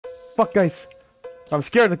Fuck, guys. I'm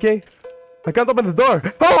scared, okay? I can't open the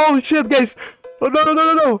door. Oh, shit, guys. Oh, no, no,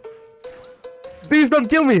 no, no, no. Please don't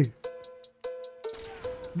kill me.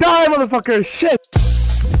 Die, motherfucker. Shit.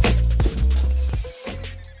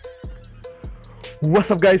 What's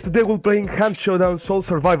up, guys? Today we're playing Hunt Showdown Soul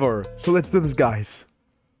Survivor. So let's do this, guys.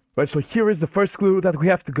 Right, so here is the first clue that we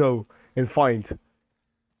have to go and find.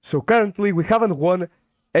 So currently we haven't won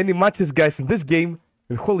any matches, guys, in this game.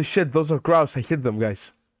 And holy shit, those are crows. I hit them, guys.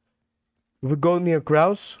 If we go near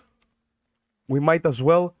crows, we might as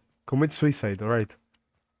well commit suicide. Alright.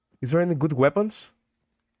 Is there any good weapons?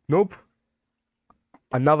 Nope.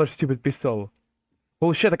 Another stupid pistol.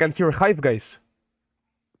 Holy shit, I can hear a hive, guys.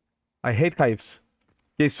 I hate hives.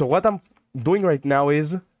 Okay, so what I'm doing right now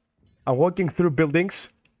is I'm walking through buildings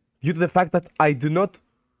due to the fact that I do not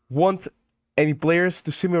want any players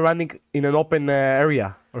to see me running in an open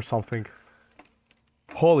area or something.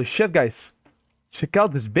 Holy shit, guys. Check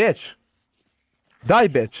out this bitch. Die,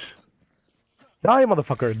 bitch. Die,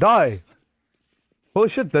 motherfucker. Die. Holy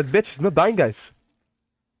shit, that bitch is not dying, guys.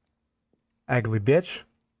 Ugly bitch.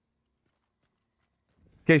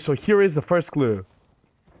 Okay, so here is the first clue.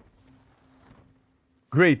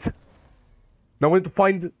 Great. Now we need to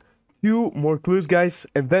find 2 more clues, guys,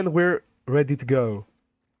 and then we're ready to go.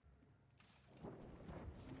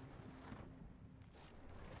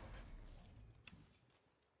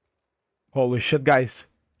 Holy shit, guys.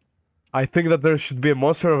 I think that there should be a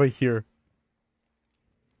monster over here.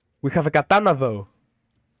 We have a katana, though.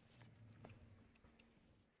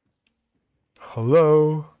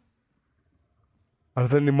 Hello? Are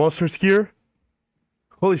there any monsters here?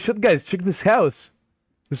 Holy shit, guys, check this house.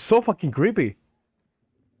 This is so fucking creepy.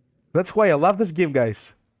 That's why I love this game,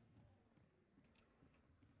 guys.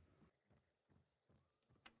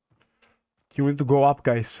 You need to go up,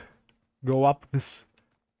 guys. Go up this.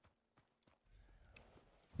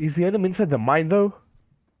 Is the enemy inside the mine, though?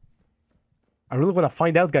 I really want to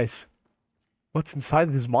find out, guys. What's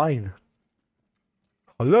inside this mine?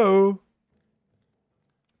 Hello?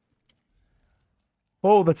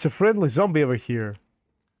 Oh, that's a friendly zombie over here.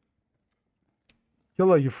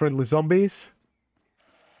 Hello, you friendly zombies.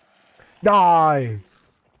 Die!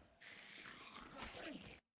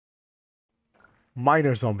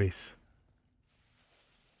 Miner zombies.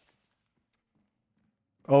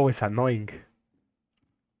 Oh, it's annoying.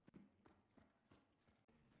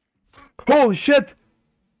 Holy shit!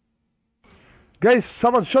 Guys,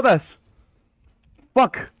 someone shot us!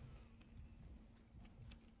 Fuck!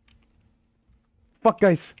 Fuck,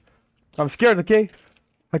 guys. I'm scared, okay?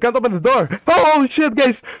 I can't open the door. Oh, holy shit,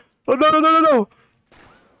 guys! Oh, no, no, no, no, no!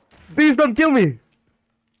 Please don't kill me!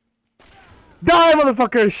 Die,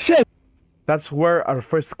 motherfucker! Shit! That's where our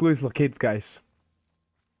first clue is located, guys.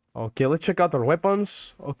 Okay, let's check out our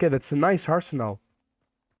weapons. Okay, that's a nice arsenal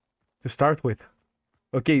to start with.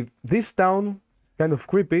 Okay, this town kind of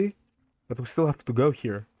creepy, but we still have to go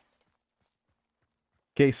here.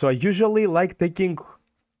 Okay, so I usually like taking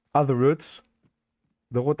other routes.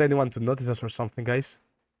 Don't want anyone to notice us or something, guys.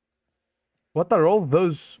 What are all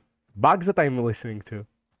those bugs that I'm listening to?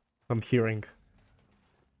 I'm hearing.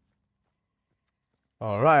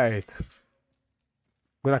 Alright.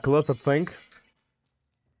 Gonna close that thing.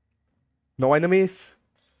 No enemies.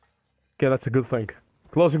 Okay, that's a good thing.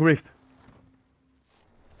 Closing rift.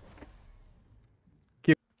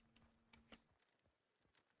 Keep.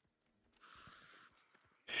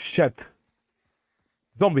 Shit.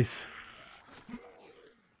 Zombies.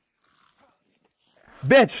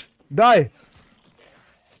 Bitch! Die!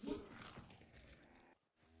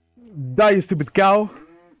 Die, you stupid cow!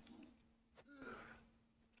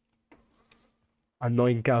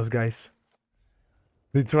 Annoying cows, guys.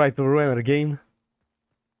 They try to ruin our game.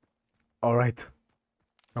 Alright.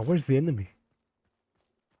 Now, where's the enemy?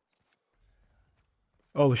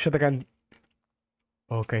 Oh shit, I can...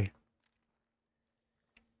 Okay.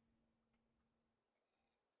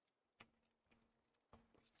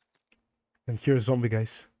 And here's a zombie,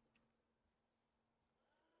 guys.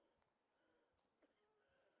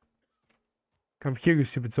 Come here, you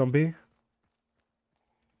stupid zombie.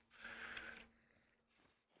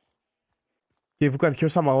 If you can hear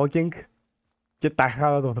someone walking, get the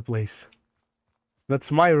hell out of the place.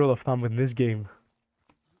 That's my rule of thumb in this game.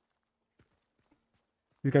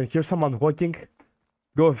 You can hear someone walking,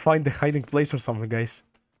 go and find the hiding place or something, guys.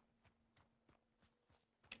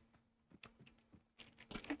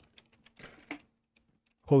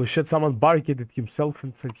 Holy shit, someone barricaded himself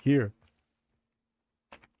inside here.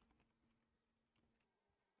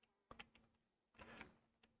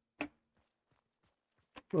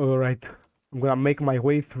 Alright, I'm gonna make my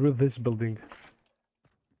way through this building.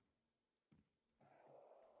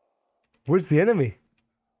 Where's the enemy?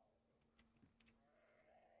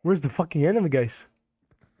 Where's the fucking enemy, guys?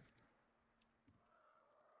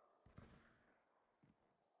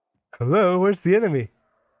 Hello, where's the enemy?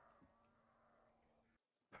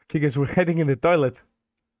 Okay, guys, we're heading in the toilet.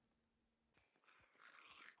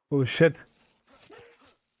 Holy shit.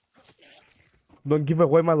 Don't give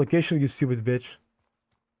away my location, you stupid bitch.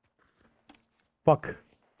 Fuck.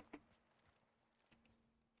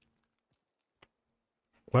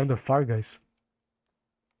 We're under fire, guys.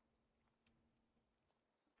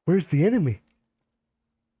 Where's the enemy?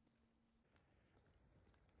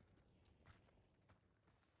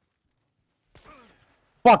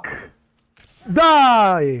 Fuck!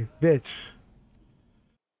 Die, bitch!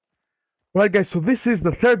 Right, guys, so this is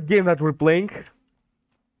the third game that we're playing.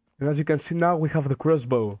 And as you can see now, we have the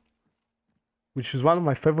crossbow, which is one of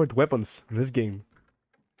my favorite weapons in this game.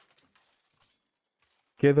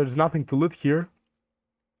 Okay, there's nothing to loot here.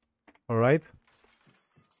 Alright.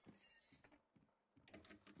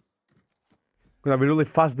 Gonna be really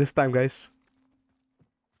fast this time, guys.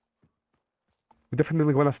 We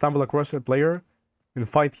definitely wanna stumble across a player and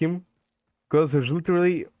fight him, because there's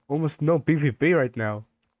literally almost no PvP right now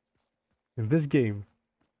in this game.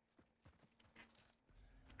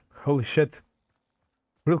 Holy shit.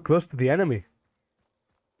 Real close to the enemy.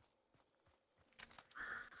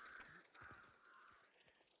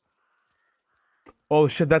 Oh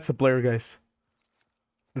shit, that's a player, guys.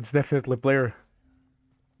 That's definitely a player.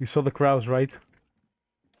 You saw the crowds, right?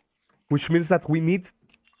 Which means that we need to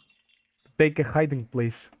take a hiding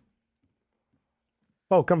place.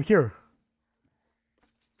 Oh, come here.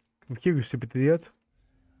 Come here, you stupid idiot.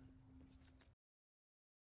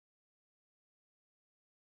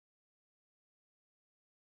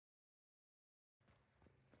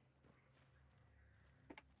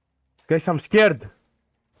 Guys, I'm scared.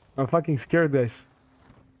 I'm fucking scared, guys.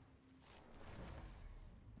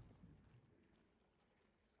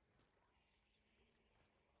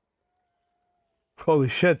 Holy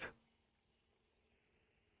shit.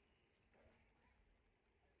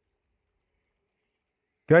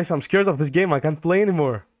 Guys, I'm scared of this game. I can't play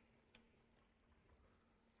anymore.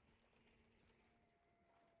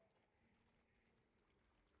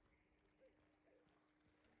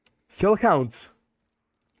 Hellhounds.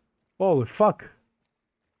 Holy fuck.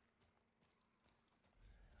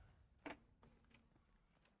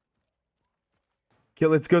 Okay,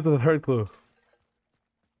 let's go to the third clue.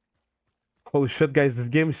 Holy shit, guys, this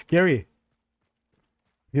game is scary.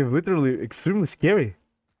 Yeah, literally extremely scary.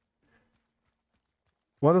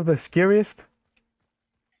 One of the scariest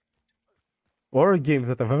horror games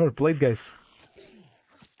that I've ever played, guys.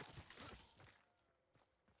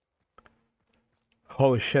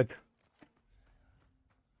 Holy shit.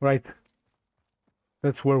 Right.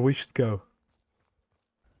 That's where we should go.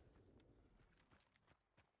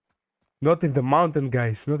 Not in the mountain,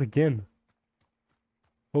 guys. Not again.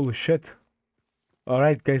 Holy shit.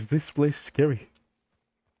 Alright, guys, this place is scary.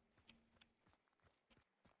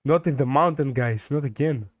 Not in the mountain, guys. Not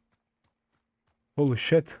again. Holy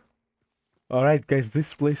shit. Alright, guys,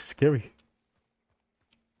 this place is scary.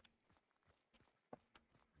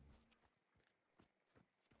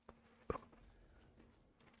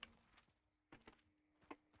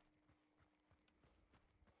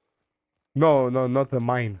 No, no, not the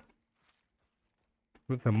mine.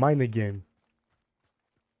 Not the mine again.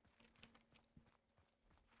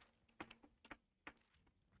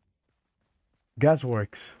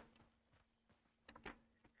 Gasworks.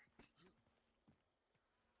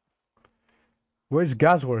 Where's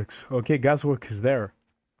Gasworks? Okay, Gasworks is there.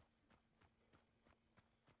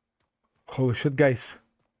 Holy shit, guys.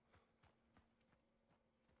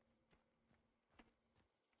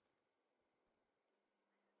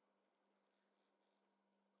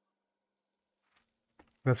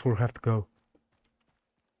 That's where we have to go.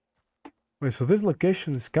 Wait, so this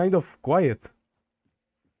location is kind of quiet.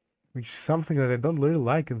 Which is something that I don't really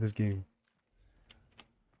like in this game.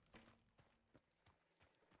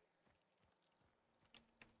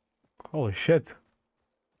 Holy shit.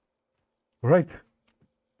 Right.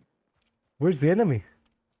 Where's the enemy?